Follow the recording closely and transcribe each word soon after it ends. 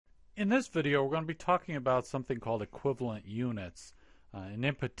In this video, we're going to be talking about something called equivalent units. And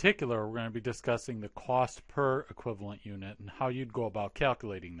in particular, we're going to be discussing the cost per equivalent unit and how you'd go about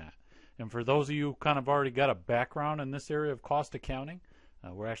calculating that. And for those of you who kind of already got a background in this area of cost accounting,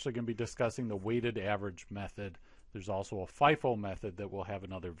 we're actually going to be discussing the weighted average method. There's also a FIFO method that we'll have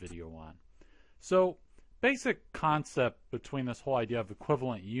another video on. So, basic concept between this whole idea of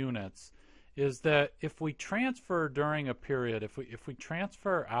equivalent units is that if we transfer during a period, if we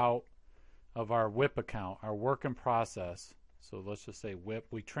transfer out of our WIP account, our work in process, so let's just say WIP,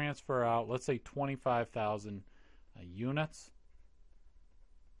 we transfer out, let's say 25,000 units,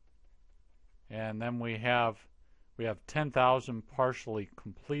 and then we have 10,000 partially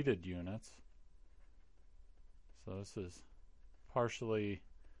completed units. So this is partially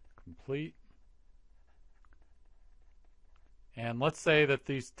complete. And let's say that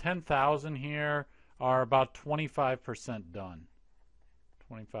these 10,000 here are about 25% done.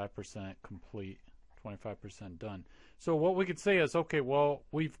 25% complete, 25% done. So what we could say is, okay, well,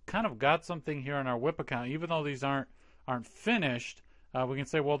 we've kind of got something here in our WIP account, even though these aren't finished. We can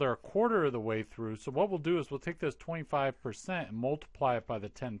say, well, they're a quarter of the way through. So what we'll do is we'll take this 25% and multiply it by the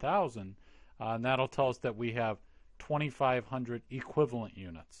 10,000, and that'll tell us that we have 2,500 equivalent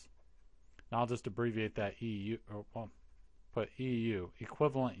units. Now I'll just abbreviate that EU, or well, put EU,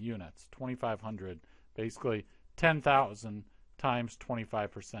 equivalent units, 2,500, basically 10,000 times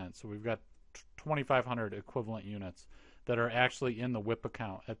 25%. So we've got 2,500 equivalent units that are actually in the WIP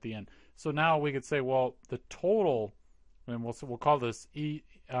account at the end. So now we could say, well, the total, and we'll call this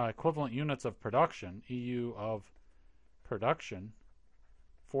equivalent units of production, EU of production,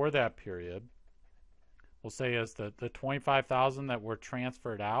 for that period, we'll say is the 25,000 that were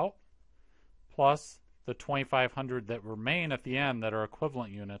transferred out plus the 2,500 that remain at the end that are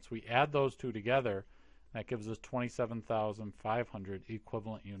equivalent units. We add those two together. That gives us 27,500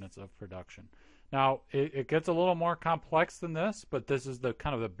 equivalent units of production. Now, it gets a little more complex than this, but this is the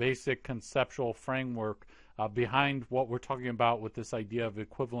kind of the basic conceptual framework behind what we're talking about with this idea of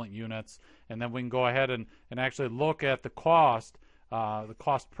equivalent units. And then we can go ahead and actually look at the cost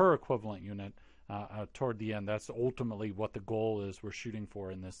per equivalent unit toward the end. That's ultimately what the goal is we're shooting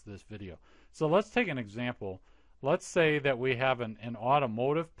for in this video. So let's take an example. Let's say that we have an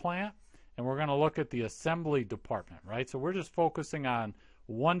automotive plant, and we're going to look at the assembly department, right? So we're just focusing on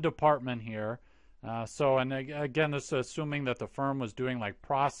one department here. And again, this is assuming that the firm was doing like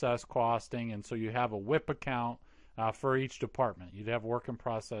process costing, and so you have a WIP account for each department. You'd have work in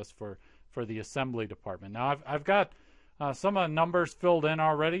process for the assembly department. Now I've got some of the numbers filled in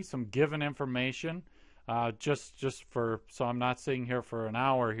already, some given information, just for, so I'm not sitting here for an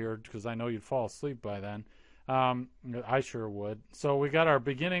hour here because I know you'd fall asleep by then. I sure would. So we got our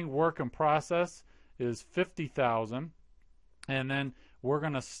beginning work in process is 50,000, and then we're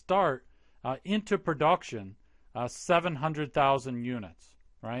going to start into production 700,000 units,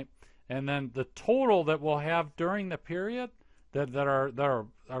 right? And then the total that we'll have during the period that are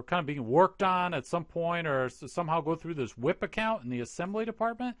kind of being worked on at some point or somehow go through this WIP account in the assembly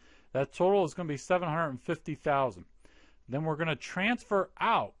department, that total is going to be 750,000. Then we're going to transfer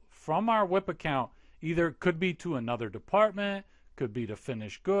out from our WIP account. Either it could be to another department, could be to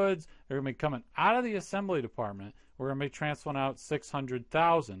finished goods. They're going to be coming out of the assembly department. We're going to be transferring out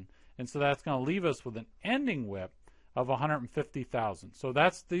 600,000. And so that's going to leave us with an ending WIP of 150,000. So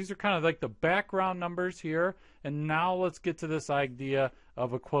these are kind of like the background numbers here. And now let's get to this idea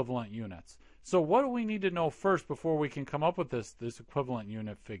of equivalent units. So what do we need to know first before we can come up with this equivalent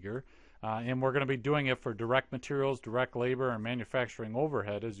unit figure? And we're going to be doing it for direct materials, direct labor, and manufacturing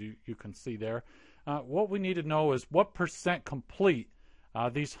overhead, as you can see there. What we need to know is what percent complete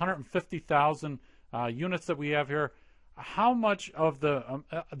these 150,000 units that we have here. How much of the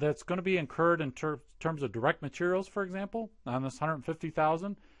that's going to be incurred in terms of direct materials, for example, on this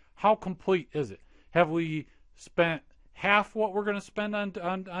 150,000? How complete is it? Have we spent half what we're going to spend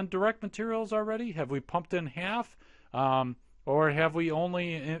on direct materials already? Have we pumped in half? Or have we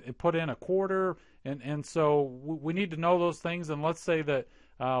only put in a quarter? And so we need to know those things. And let's say that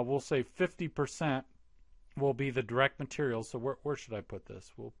we'll say 50% will be the direct materials. So where should I put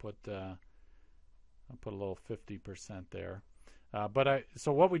this? We'll put I'll put a little 50% there.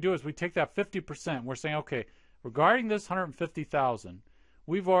 So what we do is we take that 50%. We're saying, okay, regarding this 150,000,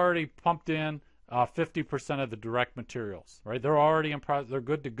 we've already pumped in 50% of the direct materials, right? They're already they're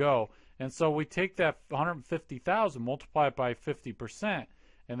good to go. And so we take that 150,000, multiply it by 50%,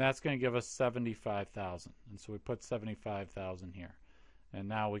 and that's going to give us 75,000. And so we put 75,000 here. And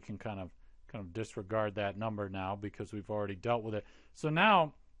now we can kind of disregard that number now because we've already dealt with it. So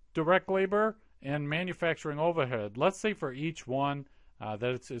now direct labor and manufacturing overhead, let's say for each one that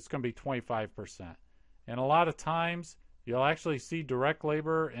it's going to be 25%. And a lot of times you'll actually see direct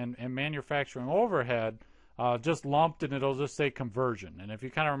labor and manufacturing overhead just lumped, and it'll just say conversion. And if you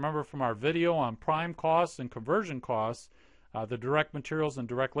kind of remember from our video on prime costs and conversion costs, the direct materials and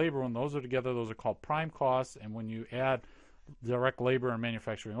direct labor, when those are together, those are called prime costs. And when you add direct labor and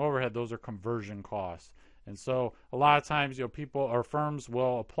manufacturing overhead, those are conversion costs. And so a lot of times, people or firms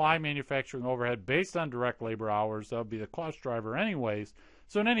will apply manufacturing overhead based on direct labor hours. That'll be the cost driver anyways.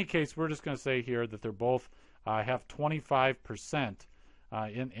 So in any case, we're just going to say here that they're both have 25%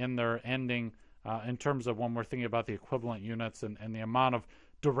 in their ending in terms of when we're thinking about the equivalent units and the amount of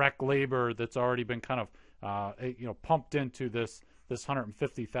direct labor that's already been kind of pumped into this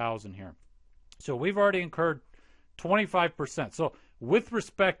 150,000 here. So we've already incurred 25%. So with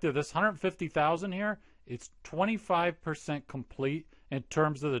respect to this 150,000 here, it's 25% complete in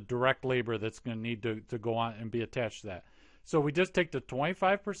terms of the direct labor that's going to need to go on and be attached to that. So we just take the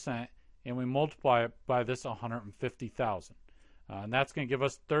 25% and we multiply it by this 150,000. And that's going to give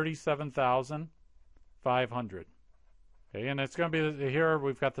us 37,500. Okay, and it's going to be here.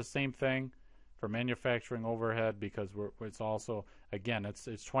 We've got the same thing for manufacturing overhead because it's also, again, it's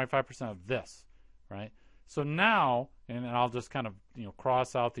 25% of this, right? So now, and I'll just kind of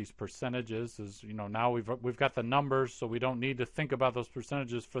cross out these percentages. As now we've got the numbers, so we don't need to think about those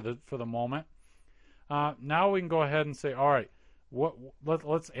percentages for the moment. Now we can go ahead and say, all right,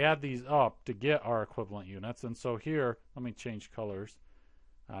 let's add these up to get our equivalent units. And so here, let me change colors.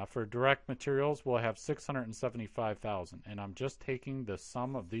 For direct materials, we'll have 675,000, and I'm just taking the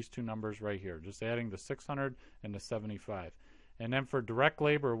sum of these two numbers right here, just adding the 600 and the 75. And then for direct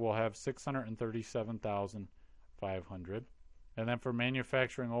labor, we'll have 637,500. And then for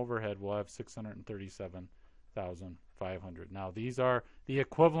manufacturing overhead, we'll have 637,500. Now, these are the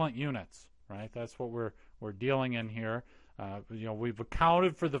equivalent units, right? That's what we're dealing in here. We've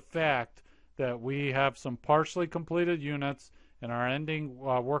accounted for the fact that we have some partially completed units in our ending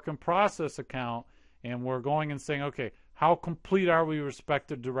work in process account, and we're going and saying, okay, how complete are we with respect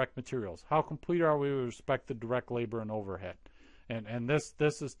to direct materials? How complete are we with respect to direct labor and overhead? And this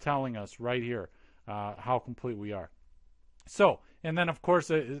is telling us right here how complete we are. So, and then of course,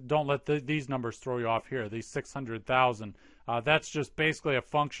 don't let these numbers throw you off here. These 600,000. That's just basically a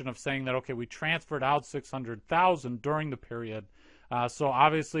function of saying that, okay, we transferred out 600,000 during the period. So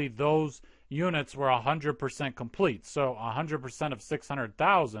obviously those units were 100% complete. So 100% of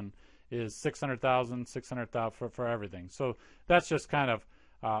 600,000 is 600,000, 600,000 for everything. So that's just kind of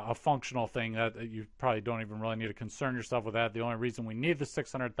a functional thing that you probably don't even really need to concern yourself with that. The only reason we need the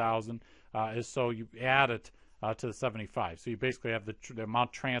 600,000 is so you add it to the 75. So you basically have the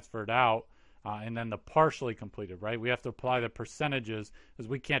amount transferred out and then the partially completed, right? We have to apply the percentages because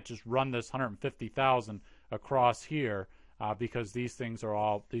we can't just run this 150,000 across here because these things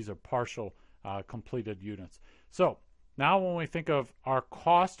are partial completed units. So now when we think of our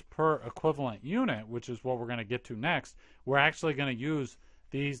cost per equivalent unit, which is what we're going to get to next, we're actually going to use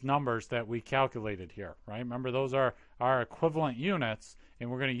these numbers that we calculated here, right? Remember, those are our equivalent units, and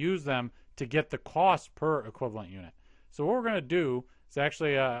we're going to use them to get the cost per equivalent unit. So what we're going to do is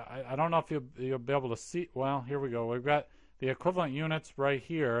actually, I don't know if you'll be able to see. Well, here we go. We've got the equivalent units right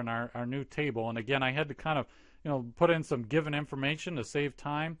here in our new table. And again, I had to kind of put in some given information to save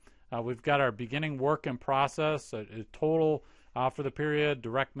time. We've got our beginning work in process, a total for the period,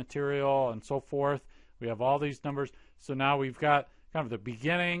 direct material, and so forth. We have all these numbers. So now we've got kind of the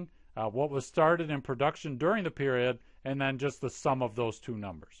beginning, what was started in production during the period, and then just the sum of those two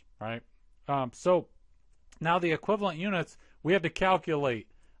numbers, right? So now the equivalent units, we had to calculate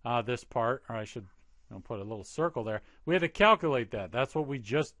this part, or I should put a little circle there. We had to calculate that. That's what we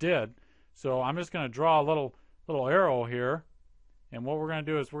just did. So I'm just going to draw a little arrow here, and what we're going to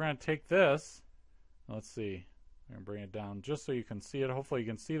do is we're going to take this. Let's see. I'm going to bring it down just so you can see it. Hopefully you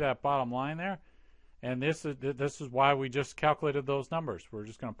can see that bottom line there. And this is why we just calculated those numbers. We're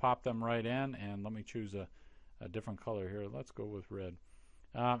just going to pop them right in, and let me choose a different color here. Let's go with red.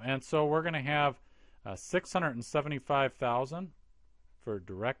 And so we're going to have 675,000 for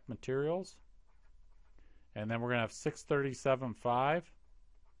direct materials, and then we're going to have 637.5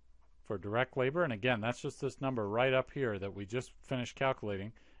 for direct labor. And again, that's just this number right up here that we just finished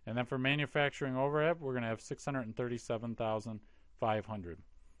calculating. And then for manufacturing overhead, we're going to have 637,500.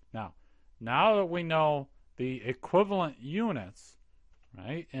 Now that we know the equivalent units,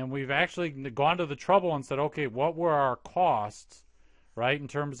 right, and we've actually gone to the trouble and said, okay, what were our costs, right, in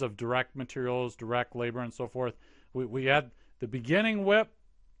terms of direct materials, direct labor, and so forth. We had the beginning WIP,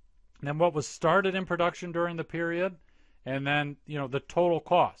 then what was started in production during the period, and then the total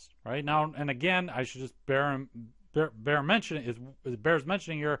cost, right? Now, and again, I should just bear bears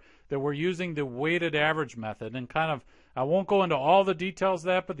mentioning here that we're using the weighted average method, and kind of, I won't go into all the details of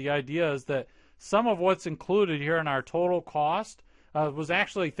that, but the idea is that some of what's included here in our total cost was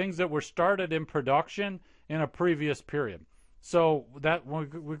actually things that were started in production in a previous period. So that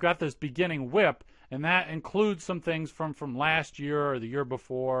we've got this beginning WIP, and that includes some things from last year or the year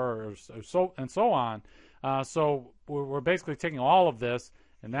before, or so on. So we're basically taking all of this,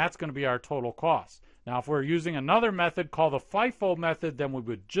 and that's going to be our total cost. Now, if we're using another method called the FIFO method, then we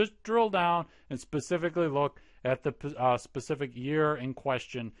would just drill down and specifically look at the specific year in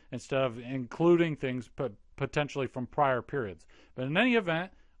question instead of including things potentially from prior periods. But in any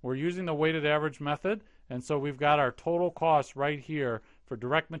event, we're using the weighted average method, and so we've got our total costs right here for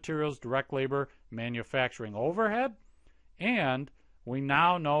direct materials, direct labor, manufacturing overhead, and we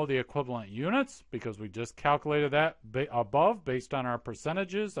now know the equivalent units because we just calculated that above based on our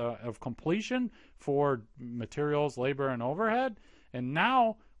percentages of completion for materials, labor, and overhead. And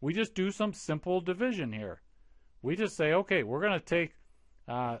now we just do some simple division here. We just say, okay, we're going to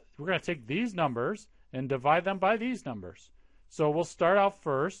take these numbers and divide them by these numbers. So we'll start out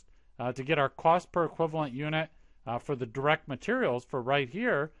first to get our cost per equivalent unit for the direct materials for right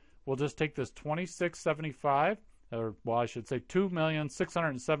here. We'll just take this 2675. Or, well, I should say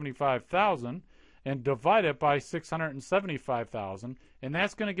 2,675,000, and divide it by 675,000, and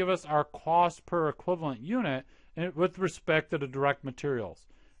that's going to give us our cost per equivalent unit with respect to the direct materials.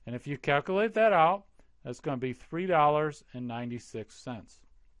 And if you calculate that out, that's going to be $3.96,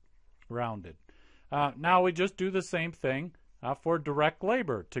 rounded. Now we just do the same thing for direct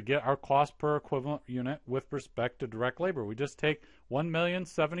labor to get our cost per equivalent unit with respect to direct labor. We just take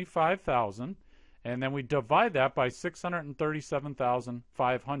 1,075,000. And then we divide that by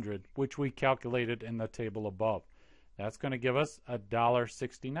 637,500, which we calculated in the table above. That's going to give us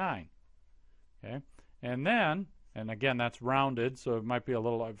 $1.69. Okay, and then, and again, that's rounded, so it might be a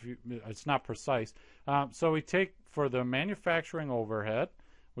little, it's not precise. So we take, for the manufacturing overhead,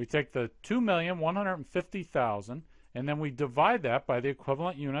 we take the 2,150,000, and then we divide that by the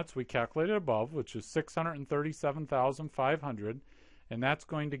equivalent units we calculated above, which is 637,500, and that's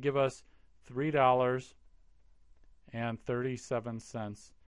going to give us $3.37